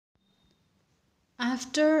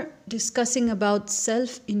After discussing about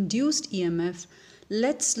self-induced EMF,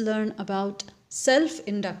 let's learn about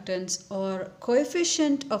self-inductance or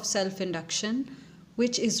coefficient of self-induction,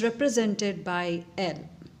 which is represented by L.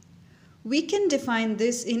 We can define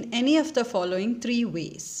this in any of the following three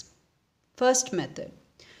ways. First method.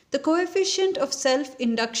 The coefficient of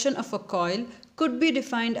self-induction of a coil could be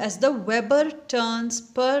defined as the Weber turns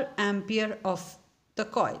per ampere of the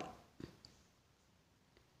coil.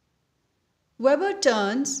 Weber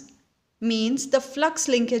turns means the flux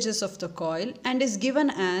linkages of the coil and is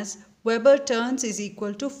given as Weber turns is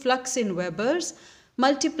equal to flux in Webers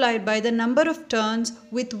multiplied by the number of turns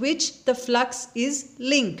with which the flux is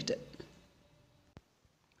linked.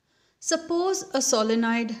 Suppose a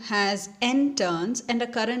solenoid has N turns and a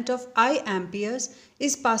current of I amperes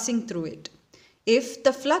is passing through it. If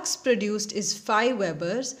the flux produced is phi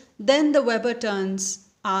Webers, then the Weber turns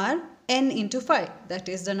are N into phi, that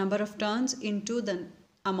is the number of turns into the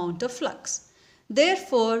amount of flux.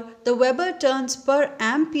 Therefore, the Weber turns per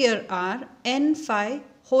ampere are N phi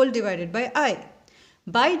whole divided by I.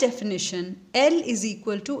 By definition, L is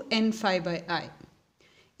equal to N phi by I.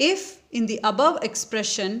 If in the above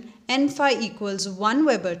expression N phi equals 1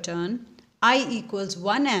 Weber turn, I equals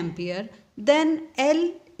 1 ampere, then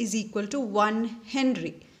L is equal to 1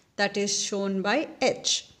 Henry, that is shown by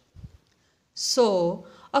H. So,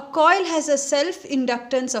 a coil has a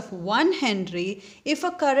self-inductance of 1 Henry if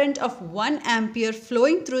a current of 1 ampere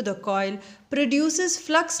flowing through the coil produces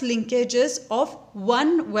flux linkages of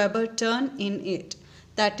 1 Weber turn in it.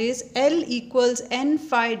 That is L equals N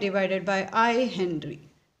phi divided by I Henry.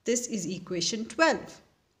 This is equation 12.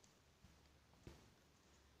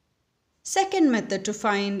 Second method to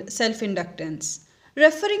find self-inductance.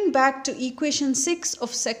 Referring back to equation 6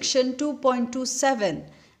 of section 2.27,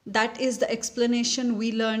 that is the explanation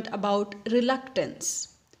we learned about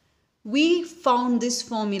reluctance. We found this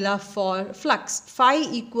formula for flux. Phi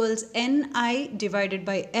equals Ni divided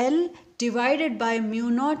by L divided by mu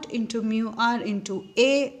naught into mu r into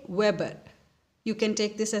A Weber. You can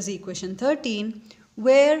take this as equation 13,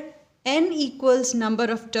 where N equals number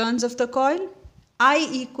of turns of the coil, I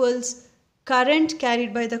equals current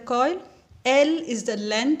carried by the coil, L is the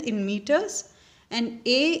length in meters, and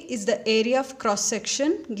A is the area of cross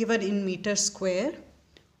section given in meter square.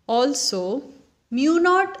 Also, mu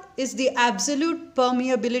naught is the absolute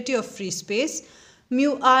permeability of free space,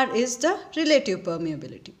 mu r is the relative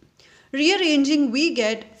permeability. Rearranging, we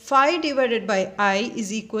get phi divided by I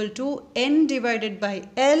is equal to N divided by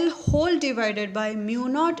L whole divided by mu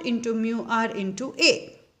naught into mu r into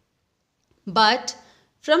A. But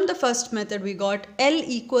from the first method we got L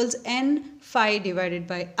equals N phi divided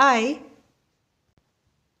by I.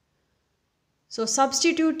 So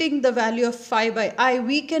substituting the value of phi by I,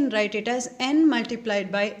 we can write it as N multiplied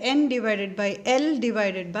by N divided by L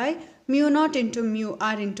divided by mu naught into mu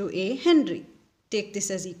r into A Henry. Take this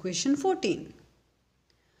as equation 14.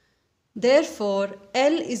 Therefore,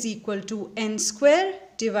 L is equal to N square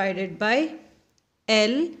divided by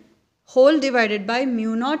L whole divided by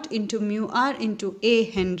mu naught into mu r into A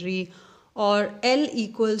Henry, or L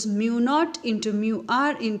equals mu naught into mu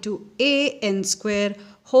r into A N square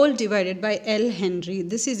whole divided by L Henry.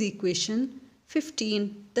 This is equation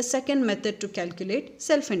 15, the second method to calculate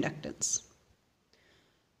self-inductance.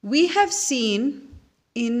 We have seen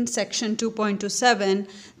in section 2.27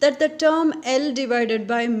 that the term L divided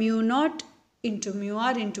by mu naught into mu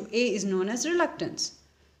r into A is known as reluctance.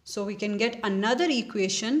 So we can get another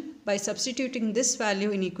equation by substituting this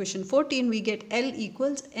value in equation 14. We get L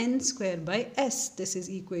equals N square by S. This is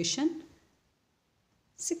equation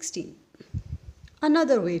 16.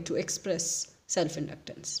 Another way to express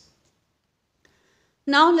self-inductance.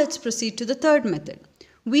 Now let's proceed to the third method.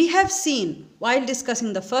 We have seen while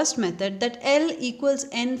discussing the first method that L equals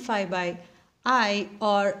N phi by I,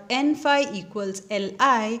 or N phi equals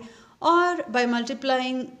Li, or by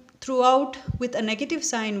multiplying throughout with a negative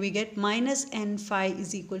sign we get minus N phi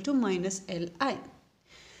is equal to minus Li.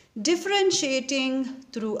 Differentiating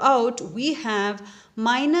throughout, we have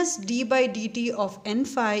minus d by dt of N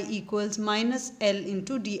phi equals minus L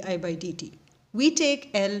into di by dt. We take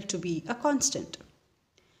L to be a constant.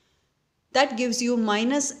 That gives you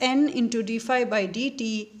minus N into d phi by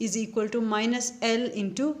dt is equal to minus L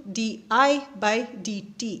into di by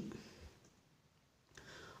dt.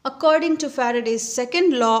 According to Faraday's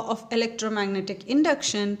second law of electromagnetic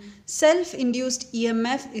induction, self-induced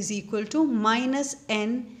EMF is equal to minus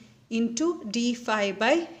N into d phi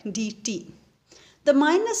by dt. The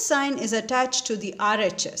minus sign is attached to the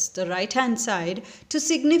RHS, the right hand side, to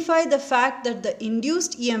signify the fact that the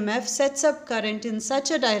induced EMF sets up current in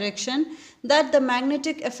such a direction that the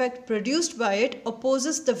magnetic effect produced by it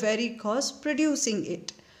opposes the very cause producing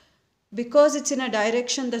it. Because it's in a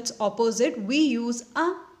direction that's opposite, we use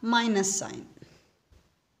a minus sign.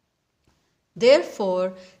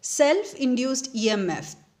 Therefore, self-induced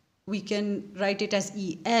EMF, we can write it as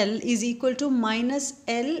EL, is equal to minus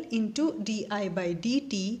L into di by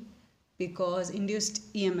dt, because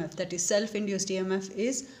induced EMF, that is self-induced EMF,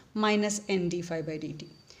 is minus N d phi by dt.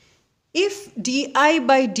 If di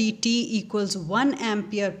by dt equals 1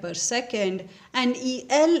 ampere per second and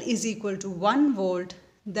EL is equal to 1 volt,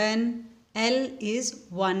 then L is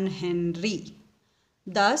 1 Henry.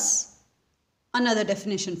 Thus, another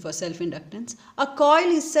definition for self-inductance: a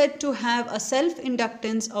coil is said to have a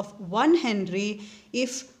self-inductance of 1 Henry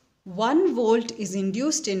if 1 volt is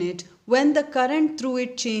induced in it when the current through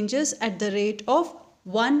it changes at the rate of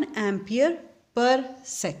 1 ampere per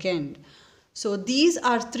second. So these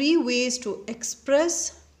are 3 ways to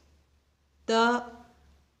express the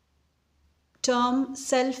term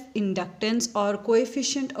self-inductance or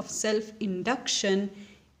coefficient of self-induction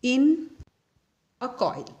in a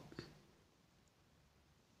coil.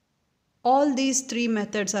 All these 3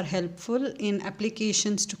 methods are helpful in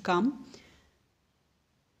applications to come.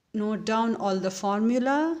 Note down all the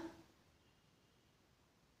formula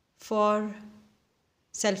for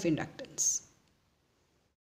self-inductance.